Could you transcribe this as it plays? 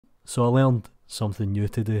So I learned something new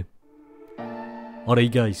today. Alright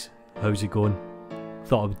guys, how's it going?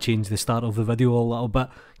 Thought I would change the start of the video a little bit,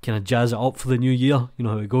 kind of jazz it up for the new year, you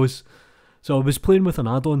know how it goes. So I was playing with an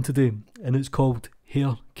add-on today, and it's called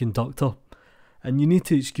Conductor. And you need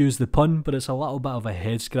to excuse the pun, but it's a little bit of a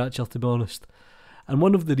head scratcher to be honest. And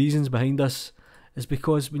one of the reasons behind this is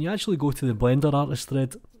because when you actually go to the Blender artist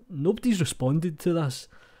thread, nobody's responded to this.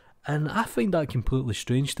 And I find that completely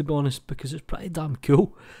strange to be honest, because it's pretty damn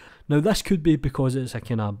cool. Now this could be because it's a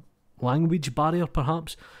kind of language barrier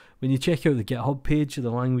perhaps. When you check out the GitHub page, the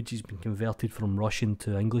language has been converted from Russian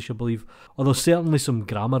to English I believe. Or there's certainly some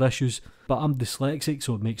grammar issues, but I'm dyslexic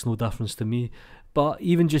so it makes no difference to me. But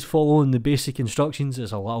even just following the basic instructions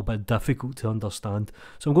is a little bit difficult to understand.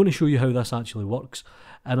 So I'm going to show you how this actually works.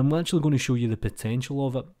 And I'm actually going to show you the potential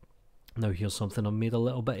of it. Now here's something I made a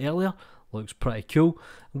little bit earlier. Looks pretty cool.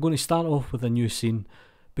 I'm going to start off with a new scene,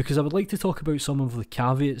 because I would like to talk about some of the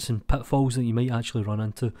caveats and pitfalls that you might actually run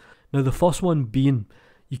into. Now the first one being,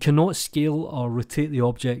 you cannot scale or rotate the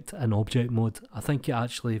object in object mode. I think it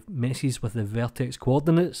actually messes with the vertex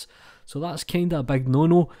coordinates, so that's kind of a big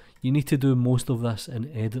no-no. You need to do most of this in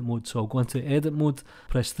edit mode. So I'll go into edit mode,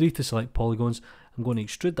 press 3 to select polygons. I'm going to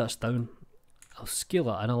extrude this down. I'll scale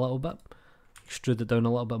it in a little bit, extrude it down a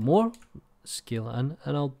little bit more, scale it in,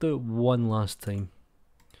 and I'll do it one last time.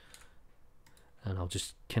 And I'll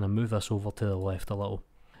just kind of move this over to the left a little.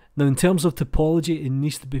 Now in terms of topology, it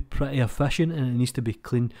needs to be pretty efficient and it needs to be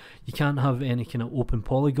clean. You can't have any kind of open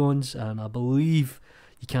polygons, and I believe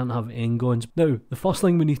you can't have n-gons. Now the first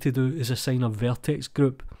thing we need to do is assign a vertex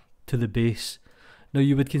group to the base. Now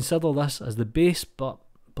you would consider this as the base, but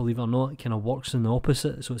believe it or not, it kind of works in the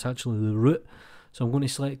opposite, so it's actually the root. So I'm going to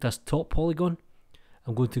select this top polygon,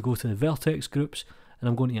 I'm going to go to the vertex groups, and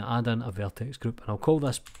I'm going to add in a vertex group, and I'll call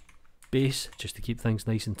this base just to keep things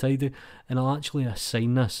nice and tidy, and I'll actually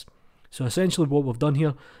assign this. So essentially what we've done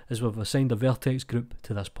here is we've assigned a vertex group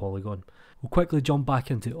to this polygon. We'll quickly jump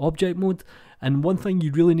back into object mode, and one thing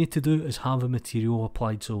you really need to do is have a material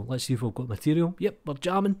applied. So let's see if we've got material. Yep, we're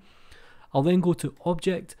jamming. I'll then go to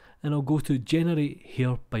object and I'll go to generate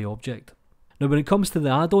hair by object. Now when it comes to the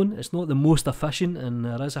add-on, it's not the most efficient and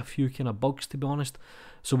there is a few kind of bugs to be honest.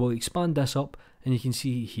 So we'll expand this up and you can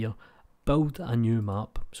see here, build a new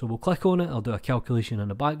map. So we'll click on it, I'll do a calculation in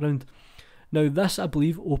the background. Now this I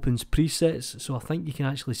believe opens presets, so I think you can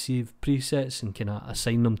actually save presets and kind of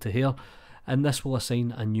assign them to here, and this will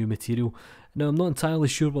assign a new material. Now I'm not entirely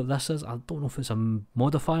sure what this is. I don't know if it's a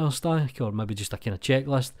modifier stack or maybe just a kind of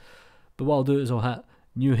checklist, but what I'll do is I'll hit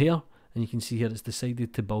new hair and you can see here it's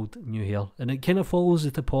decided to build new hair, and it kind of follows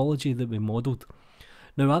the topology that we modelled.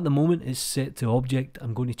 Now at the moment it's set to object.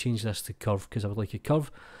 I'm going to change this to curve because I would like a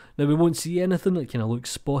curve. Now we won't see anything, it kind of looks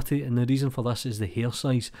spotty, and the reason for this is the hair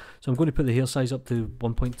size. So I'm going to put the hair size up to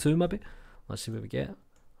 1.2 maybe. Let's see what we get.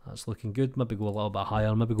 That's looking good. Maybe go a little bit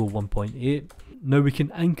higher, maybe go 1.8. Now we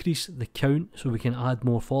can increase the count, so we can add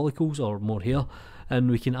more follicles or more hair,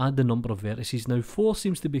 and we can add the number of vertices. Now 4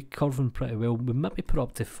 seems to be curving pretty well. We'll maybe put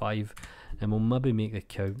up to 5, and we'll maybe make the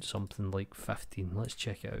count something like 15. Let's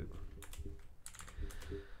check it out.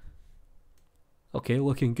 Okay,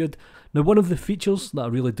 looking good. Now one of the features that I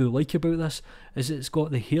really do like about this is it's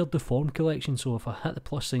got the hair deform collection. So if I hit the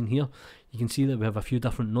plus sign here, you can see that we have a few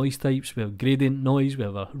different noise types. We have gradient noise, we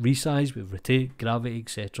have a resize, we have rotate, gravity,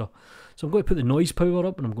 etc. So I'm going to put the noise power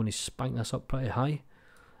up and I'm going to spank this up pretty high.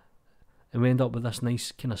 And we end up with this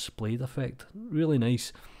nice kind of splayed effect. Really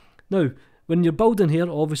nice. Now, when you're building hair,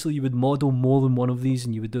 obviously you would model more than one of these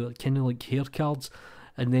and you would do it kind of like hair cards,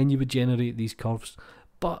 and then you would generate these curves.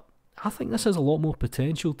 But I think this has a lot more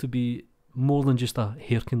potential to be more than just a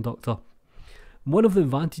hair conductor. One of the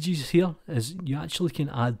advantages here is you actually can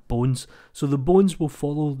add bones. So the bones will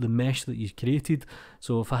follow the mesh that you've created.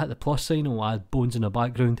 So if I hit the plus sign, I'll add bones in the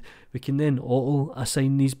background. We can then auto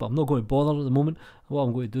assign these, but I'm not going to bother at the moment. What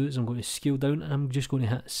I'm going to do is I'm going to scale down and I'm just going to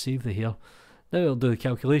hit save the hair. Now I'll do the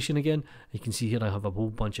calculation again. You can see here I have a whole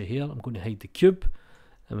bunch of hair. I'm going to hide the cube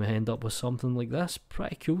and we end up with something like this.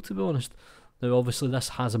 Pretty cool to be honest. Now obviously this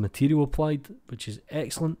has a material applied, which is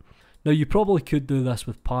excellent. Now you probably could do this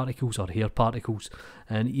with particles or hair particles,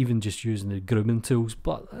 and even just using the grooming tools,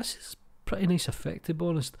 but this is pretty nice effect to be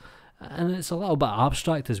honest. And it's a little bit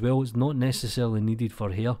abstract as well, it's not necessarily needed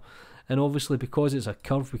for hair. And obviously because it's a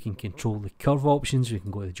curve, we can control the curve options, we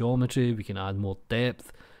can go to geometry, we can add more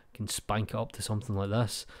depth, we can spank it up to something like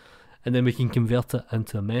this, and then we can convert it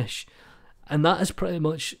into a mesh. And that is pretty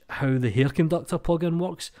much how the hair conductor plugin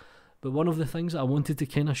works. But one of the things that I wanted to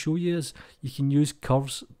kind of show you is you can use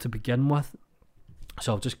curves to begin with.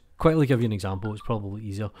 So I'll just quickly give you an example, it's probably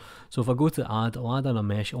easier. So if I go to add, I'll add in a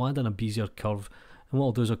mesh, I'll add in a Bezier curve, And what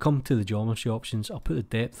I'll do is I'll come to the geometry options, I'll put the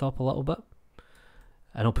depth up a little bit,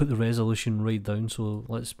 and I'll put the resolution right down, so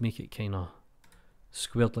let's make it kind of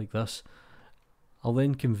squared like this. I'll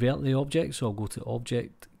then convert the object, so I'll go to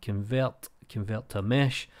Object, Convert to a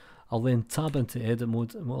Mesh. I'll then tab into Edit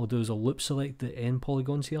mode, and what I'll do is I'll loop select the end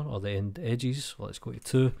polygons here, or the end edges. So let's go to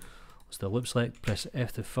 2, let's do a loop select, press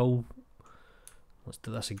F to fill. Let's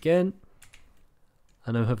do this again.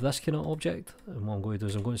 I now have this kind of object, and what I'm going to do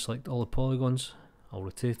is I'm going to select all the polygons, I'll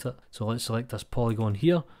rotate it. So let's select this polygon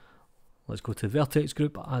here. Let's go to vertex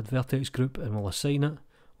group, add vertex group, and we'll assign it.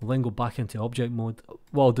 We'll then go back into object mode.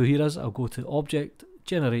 What I'll do here is I'll go to object,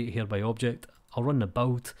 generate here by object, I'll run the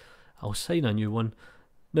build, I'll assign a new one.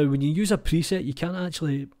 Now when you use a preset you can't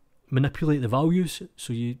actually manipulate the values,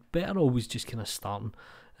 so you better always just kind of starting.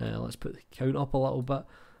 Let's put the count up a little bit.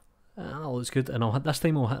 That looks good, and this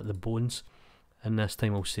time I'll hit the bones, and this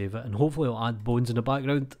time I'll save it, and hopefully I'll add bones in the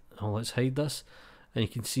background. Let's hide this, and you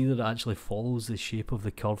can see that it actually follows the shape of the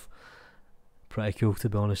curve. Pretty cool, to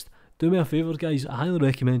be honest. Do me a favour guys, I highly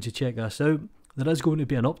recommend you check this out. There is going to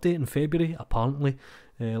be an update in February apparently.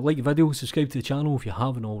 Like the video, subscribe to the channel if you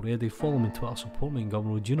haven't already, follow me on Twitter, support me in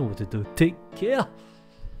Gumroad, you know what to do. Take care!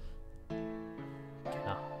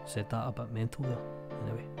 Kinda said that a bit mental there.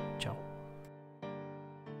 Anyway, ciao.